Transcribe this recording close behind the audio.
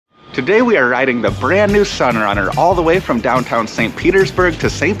Today we are riding the brand new Sunrunner all the way from downtown St. Petersburg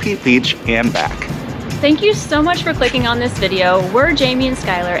to St. Pete Beach and back. Thank you so much for clicking on this video. We're Jamie and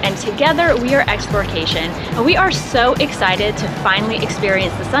Skylar, and together we are Explorcation. And we are so excited to finally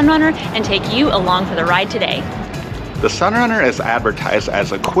experience the Sunrunner and take you along for the ride today. The Sunrunner is advertised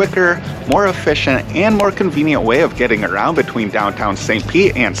as a quicker, more efficient, and more convenient way of getting around between downtown St.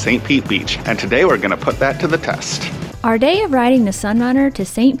 Pete and St. Pete Beach. And today we're gonna put that to the test. Our day of riding the Sunrunner to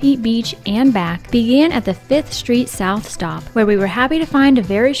St. Pete Beach and back began at the 5th Street South stop, where we were happy to find a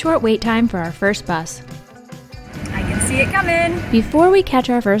very short wait time for our first bus. I can see it coming. Before we catch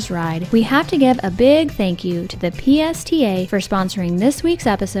our first ride, we have to give a big thank you to the PSTA for sponsoring this week's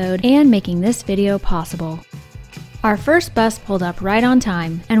episode and making this video possible. Our first bus pulled up right on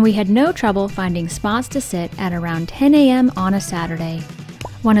time, and we had no trouble finding spots to sit at around 10 a.m. on a Saturday.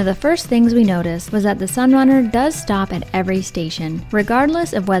 One of the first things we noticed was that the Sunrunner does stop at every station,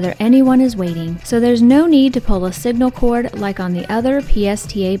 regardless of whether anyone is waiting, so there's no need to pull a signal cord like on the other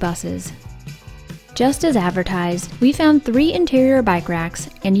PSTA buses. Just as advertised, we found 3 interior bike racks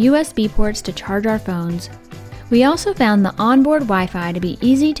and USB ports to charge our phones. We also found the onboard Wi-Fi to be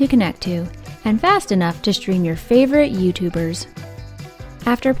easy to connect to, and fast enough to stream your favorite YouTubers.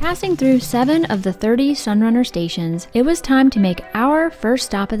 After passing through 7 of the 30 Sunrunner stations, it was time to make our first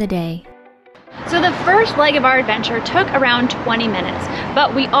stop of the day. So the first leg of our adventure took around 20 minutes,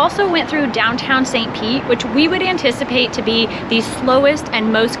 but we also went through downtown St. Pete, which we would anticipate to be the slowest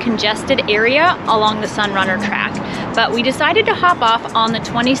and most congested area along the Sunrunner track. But we decided to hop off on the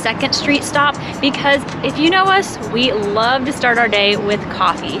 22nd Street stop because if you know us, we love to start our day with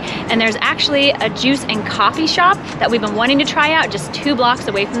coffee. And there's actually a juice and coffee shop that we've been wanting to try out just 2 blocks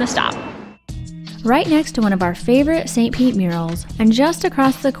away from the stop. Right next to one of our favorite St. Pete murals, and just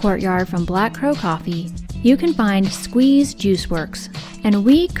across the courtyard from Black Crow Coffee, you can find Squeeze Juice Works, and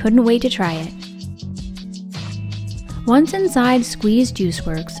we couldn't wait to try it. Once inside Squeeze Juice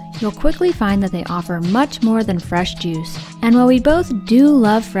Works, you'll quickly find that they offer much more than fresh juice. And while we both do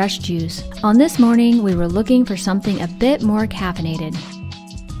love fresh juice, on this morning we were looking for something a bit more caffeinated.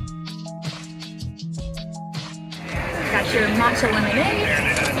 Got your matcha lemonade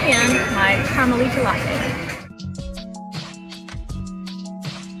and my Carmelita latte.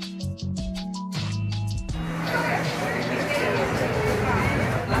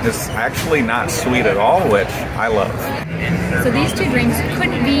 It's actually not sweet at all, which I love. So these 2 drinks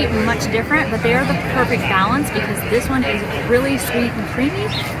couldn't be much different, but they are the perfect balance because this one is really sweet and creamy,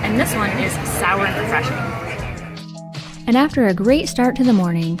 and this one is sour and refreshing. And after a great start to the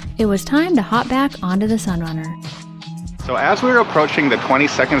morning, it was time to hop back onto the Sunrunner. So as we were approaching the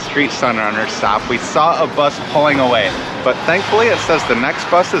 22nd Street Sunrunner stop, we saw a bus pulling away. But thankfully it says the next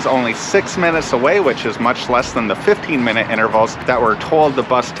bus is only 6 minutes away, which is much less than the 15-minute intervals that we're told the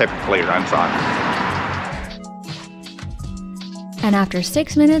bus typically runs on. And after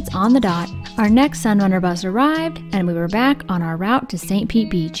 6 minutes on the dot, our next Sunrunner bus arrived, and we were back on our route to St.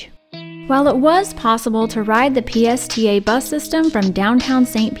 Pete Beach. While it was possible to ride the PSTA bus system from downtown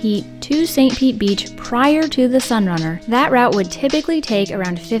St. Pete to St. Pete Beach prior to the Sunrunner, that route would typically take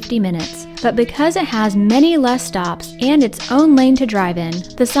around 50 minutes. But because it has many less stops and its own lane to drive in,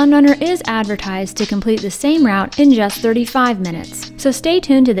 the Sunrunner is advertised to complete the same route in just 35 minutes. So stay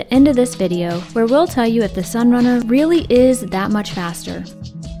tuned to the end of this video, where we'll tell you if the Sunrunner really is that much faster.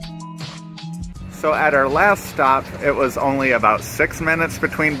 So at our last stop, it was only about 6 minutes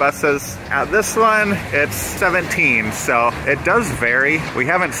between buses. At this one, it's 17, so it does vary. We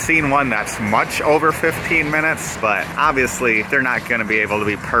haven't seen one that's much over 15 minutes, but obviously they're not gonna be able to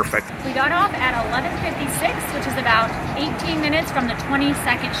be perfect. We got off at 11:56, which is about 18 minutes from the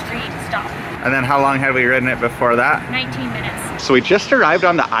 22nd Street stop. And then how long had we ridden it before that? 19 minutes. So we just arrived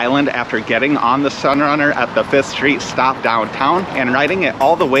on the island after getting on the Sunrunner at the 5th Street stop downtown and riding it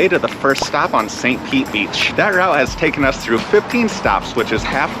all the way to the first stop on St. Pete Beach. That route has taken us through 15 stops, which is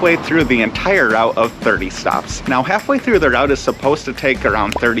halfway through the entire route of 30 stops. Now halfway through the route is supposed to take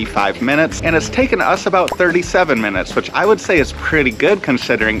around 35 minutes, and it's taken us about 37 minutes, which I would say is pretty good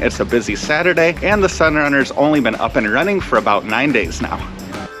considering it's a busy Saturday and the Sunrunner's only been up and running for about 9 days now.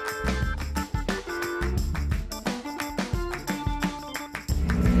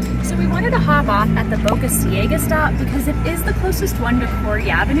 So we wanted wanted to hop off at the Boca Ciega stop because it is the closest one to Trolley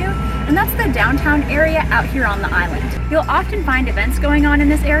Avenue, and that's the downtown area out here on the island. You'll often find events going on in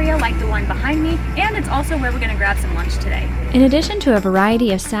this area like the one behind me, and it's also where we're going to grab some lunch today. In addition to a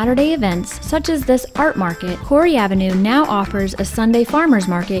variety of Saturday events, such as this art market, Trolley Avenue now offers a Sunday farmers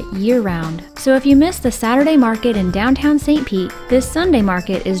market year-round. So if you missed the Saturday market in downtown St. Pete, this Sunday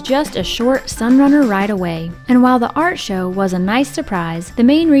market is just a short Sunrunner ride away. And while the art show was a nice surprise, the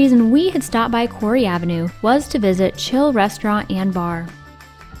main reason we had stopped by Trolley Avenue was to visit Chill Restaurant and Bar.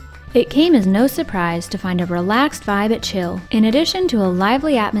 It came as no surprise to find a relaxed vibe at Chill, in addition to a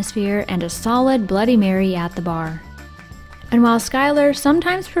lively atmosphere and a solid Bloody Mary at the bar. And while Skylar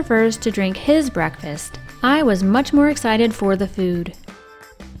sometimes prefers to drink his breakfast, I was much more excited for the food.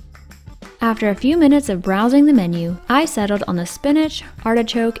 After a few minutes of browsing the menu, I settled on the spinach,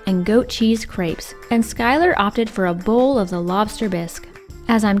 artichoke, and goat cheese crepes, and Skylar opted for a bowl of the lobster bisque.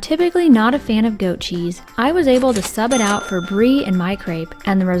 As I'm typically not a fan of goat cheese, I was able to sub it out for brie in my crepe,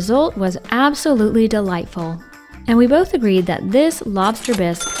 and the result was absolutely delightful. And we both agreed that this lobster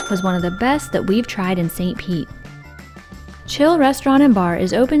bisque was one of the best that we've tried in St. Pete. Chill Restaurant and Bar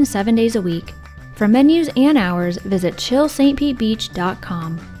is open 7 days a week. For menus and hours, visit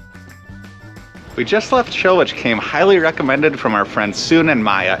chillstpetebeach.com. We just left Chill, which came highly recommended from our friends Soon and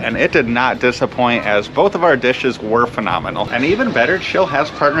Maya, and it did not disappoint as both of our dishes were phenomenal. And even better, Chill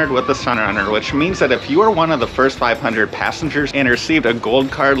has partnered with the Sunrunner, which means that if you are one of the first 500 passengers and received a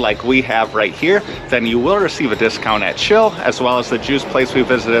gold card like we have right here, then you will receive a discount at Chill, as well as the juice place we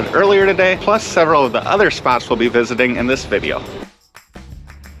visited earlier today, plus several of the other spots we'll be visiting in this video.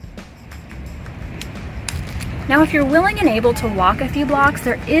 Now, if you're willing and able to walk a few blocks,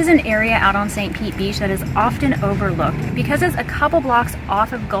 there is an area out on St. Pete Beach that is often overlooked because it's a couple blocks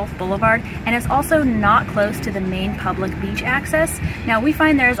off of Gulf Boulevard, and it's also not close to the main public beach access. Now, we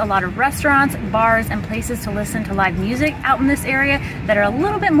find there's a lot of restaurants, bars, and places to listen to live music out in this area that are a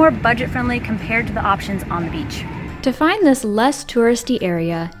little bit more budget-friendly compared to the options on the beach. To find this less touristy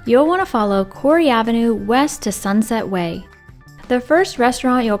area, you'll want to follow Trolley Avenue west to Sunset Way. The first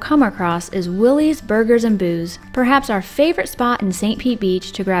restaurant you'll come across is Willie's Burgers and Booze, perhaps our favorite spot in St. Pete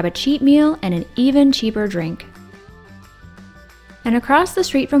Beach to grab a cheap meal and an even cheaper drink. And across the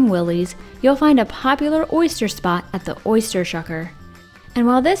street from Willie's, you'll find a popular oyster spot at the Oyster Shucker. And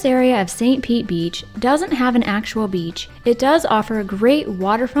while this area of St. Pete Beach doesn't have an actual beach, it does offer great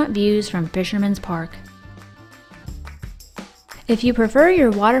waterfront views from Fisherman's Park. If you prefer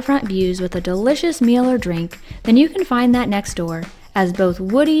your waterfront views with a delicious meal or drink, then you can find that next door, as both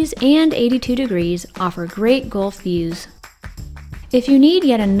Woody's and 82 Degrees offer great Gulf views. If you need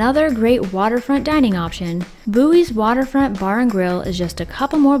yet another great waterfront dining option, Bowie's Waterfront Bar and Grill is just a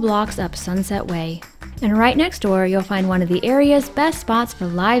couple more blocks up Sunset Way. And right next door, you'll find one of the area's best spots for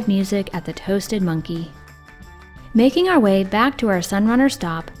live music at the Toasted Monkey. Making our way back to our Sunrunner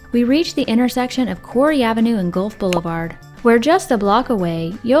stop, we reach the intersection of Trolley Avenue and Gulf Boulevard, where just a block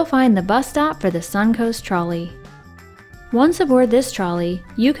away, you'll find the bus stop for the Suncoast Trolley. Once aboard this trolley,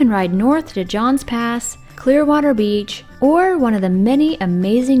 you can ride north to Johns Pass, Clearwater Beach, or one of the many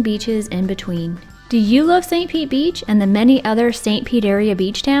amazing beaches in between. Do you love St. Pete Beach and the many other St. Pete area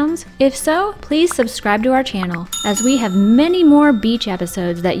beach towns? If so, please subscribe to our channel, as we have many more beach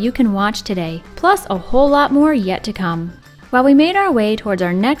episodes that you can watch today, plus a whole lot more yet to come. While we made our way towards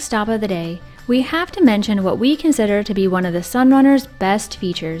our next stop of the day, we have to mention what we consider to be one of the Sunrunner's best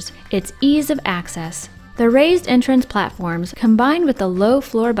features, its ease of access. The raised entrance platforms combined with the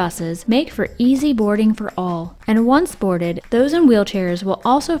low-floor buses make for easy boarding for all, and once boarded, those in wheelchairs will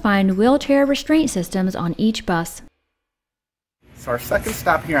also find wheelchair restraint systems on each bus. So our second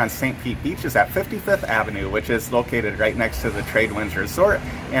stop here on St. Pete Beach is at 55th Avenue, which is located right next to the Tradewinds Resort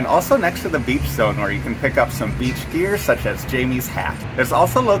and also next to the beach zone where you can pick up some beach gear such as Jamie's hat. It's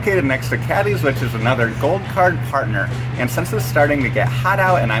also located next to Caddy's, which is another gold card partner. And since it's starting to get hot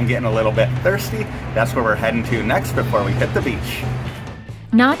out and I'm getting a little bit thirsty, that's where we're heading to next before we hit the beach.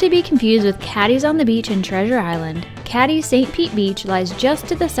 Not to be confused with Caddy's on the beach in Treasure Island, Caddy's St. Pete Beach lies just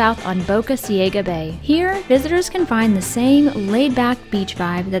to the south on Boca Ciega Bay. Here, visitors can find the same laid-back beach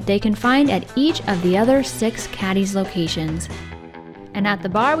vibe that they can find at each of the other 6 Caddy's locations. And at the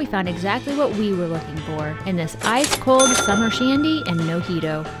bar, we found exactly what we were looking for in this ice-cold summer shandy and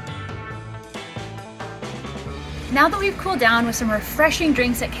mojito. Now that we've cooled down with some refreshing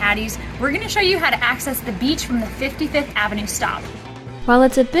drinks at Caddy's, we're going to show you how to access the beach from the 55th Avenue stop. While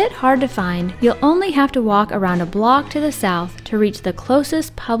it's a bit hard to find, you'll only have to walk around a block to the south to reach the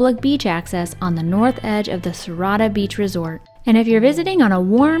closest public beach access on the north edge of the Serrata Beach Resort. And if you're visiting on a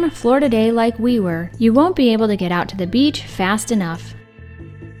warm Florida day like we were, you won't be able to get out to the beach fast enough.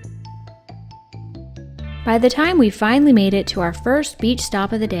 By the time we finally made it to our first beach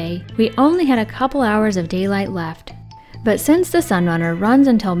stop of the day, we only had a couple hours of daylight left. But since the Sunrunner runs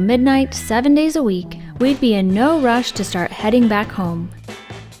until midnight 7 days a week, we'd be in no rush to start heading back home.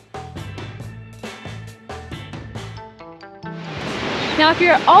 Now, if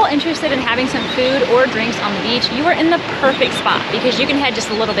you're at all interested in having some food or drinks on the beach, you are in the perfect spot because you can head just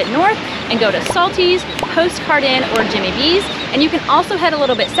a little bit north and go to Salty's, Postcard Inn, or Jimmy B's, and you can also head a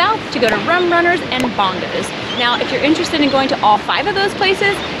little bit south to go to Rum Runners and Bongos. Now, if you're interested in going to all 5 of those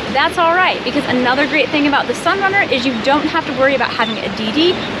places, that's all right, because another great thing about the Sunrunner is you don't have to worry about having a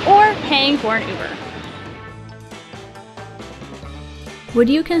DD or paying for an Uber. Would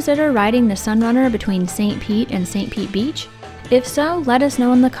you consider riding the Sunrunner between St. Pete and St. Pete Beach? If so, let us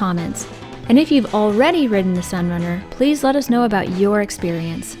know in the comments. And if you've already ridden the Sunrunner, please let us know about your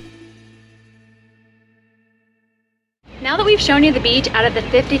experience. Now that we've shown you the beach out of the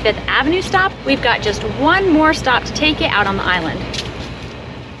 55th Avenue stop, we've got just one more stop to take you out on the island.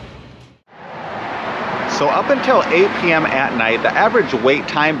 So up until 8 p.m. at night, the average wait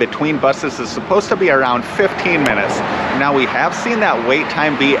time between buses is supposed to be around 15 minutes. Now we have seen that wait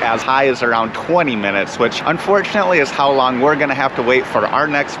time be as high as around 20 minutes, which unfortunately is how long we're gonna have to wait for our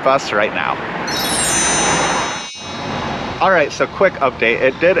next bus right now. Alright, so quick update.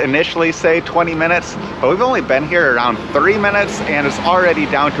 It did initially say 20 minutes, but we've only been here around 3 minutes and it's already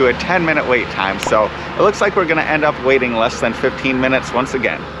down to a 10-minute wait time. So it looks like we're gonna end up waiting less than 15 minutes once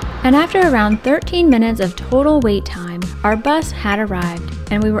again. And after around 13 minutes of total wait time, our bus had arrived,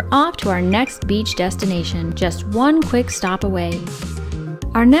 and we were off to our next beach destination, just one quick stop away.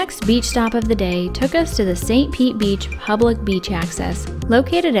 Our next beach stop of the day took us to the St. Pete Beach Public Beach Access,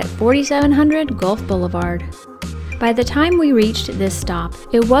 located at 4700 Gulf Boulevard. By the time we reached this stop,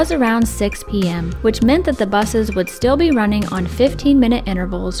 it was around 6 p.m., which meant that the buses would still be running on 15-minute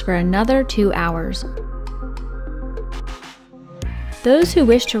intervals for another 2 hours. Those who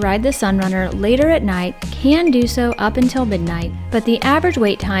wish to ride the Sunrunner later at night can do so up until midnight, but the average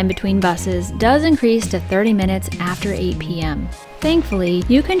wait time between buses does increase to 30 minutes after 8 p.m. Thankfully,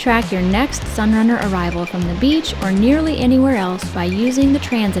 you can track your next Sunrunner arrival from the beach or nearly anywhere else by using the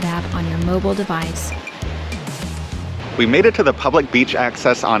transit app on your mobile device. We made it to the public beach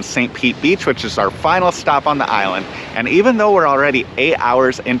access on St. Pete Beach, which is our final stop on the island. And even though we're already 8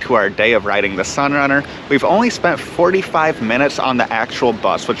 hours into our day of riding the Sunrunner, we've only spent 45 minutes on the actual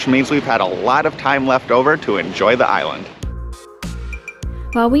bus, which means we've had a lot of time left over to enjoy the island.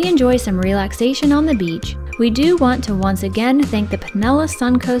 While we enjoy some relaxation on the beach, we do want to once again thank the Pinellas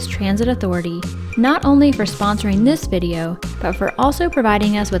Suncoast Transit Authority, not only for sponsoring this video, but for also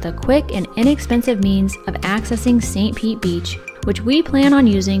providing us with a quick and inexpensive means of accessing St. Pete Beach, which we plan on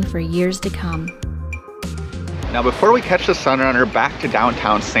using for years to come. Now before we catch the Sunrunner back to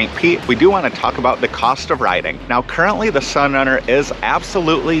downtown St. Pete, we do want to talk about the cost of riding. Now currently the Sunrunner is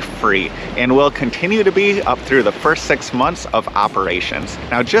absolutely free and will continue to be up through the first 6 months of operations.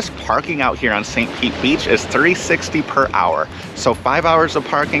 Now just parking out here on St. Pete Beach is $3.60 per hour. So 5 hours of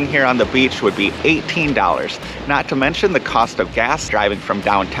parking here on the beach would be $18. Not to mention the cost of gas driving from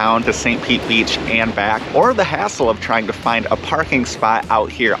downtown to St. Pete Beach and back, or the hassle of trying to find a parking spot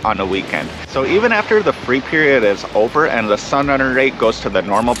out here on a weekend. So even after the free period is over and the Sunrunner rate goes to the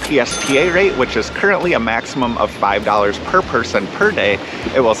normal PSTA rate, which is currently a maximum of $5 per person per day,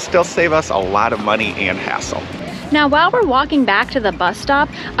 it will still save us a lot of money and hassle. Now, while we're walking back to the bus stop,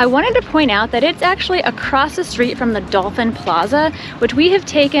 I wanted to point out that it's actually across the street from the Dolphin Plaza, which we have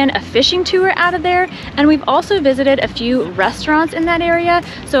taken a fishing tour out of there, and we've also visited a few restaurants in that area,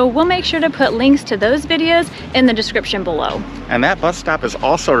 so we'll make sure to put links to those videos in the description below. And that bus stop is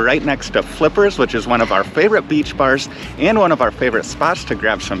also right next to Flippers, which is one of our favorite beach bars and one of our favorite spots to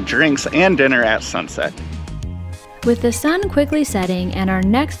grab some drinks and dinner at sunset. With the sun quickly setting and our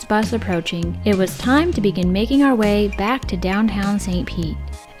next bus approaching, it was time to begin making our way back to downtown St. Pete.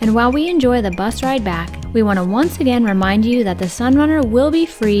 And while we enjoy the bus ride back, we want to once again remind you that the Sunrunner will be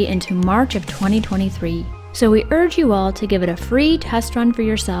free into March of 2023. So we urge you all to give it a free test run for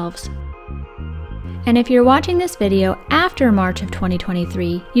yourselves. And if you're watching this video after March of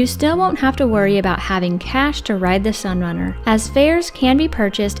 2023, you still won't have to worry about having cash to ride the Sunrunner, as fares can be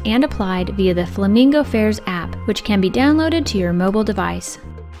purchased and applied via the Flamingo Fares app, which can be downloaded to your mobile device.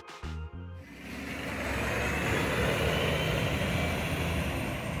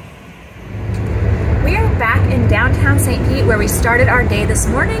 We are back in downtown St. Pete where we started our day this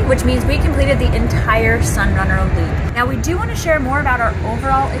morning, which means we completed the entire Sunrunner loop. Now we do want to share more about our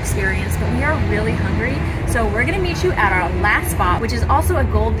overall experience, but we are really hungry, so we're going to meet you at our last spot, which is also a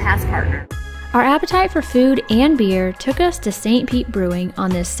Gold Pass partner. Our appetite for food and beer took us to St. Pete Brewing on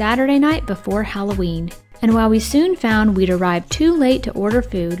this Saturday night before Halloween. And while we soon found we'd arrived too late to order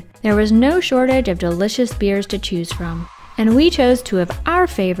food, there was no shortage of delicious beers to choose from. And we chose two of our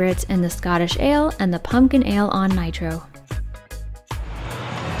favorites in the Scottish Ale and the Pumpkin Ale on Nitro.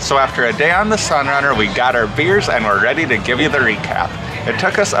 So after a day on the Sunrunner, we got our beers and we're ready to give you the recap. It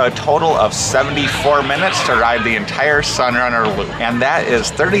took us a total of 74 minutes to ride the entire Sunrunner loop, and that is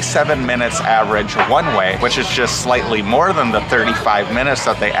 37 minutes average one way, which is just slightly more than the 35 minutes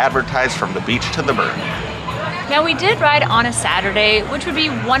that they advertised from the beach to the berg. Now we did ride on a Saturday, which would be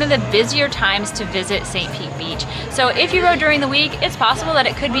one of the busier times to visit St. Pete Beach. So if you rode during the week, it's possible that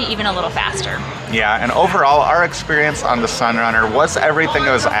it could be even a little faster. Yeah, and overall, our experience on the Sunrunner was everything it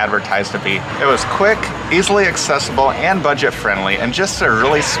was advertised to be. It was quick, easily accessible, and budget-friendly, and just a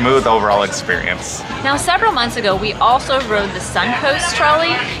really smooth overall experience. Now, several months ago, we also rode the Suncoast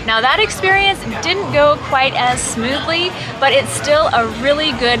trolley. Now, that experience didn't go quite as smoothly, but it's still a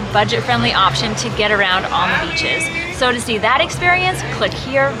really good budget-friendly option to get around on the beaches. So to see that experience, click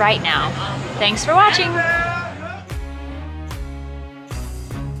here right now. Thanks for watching.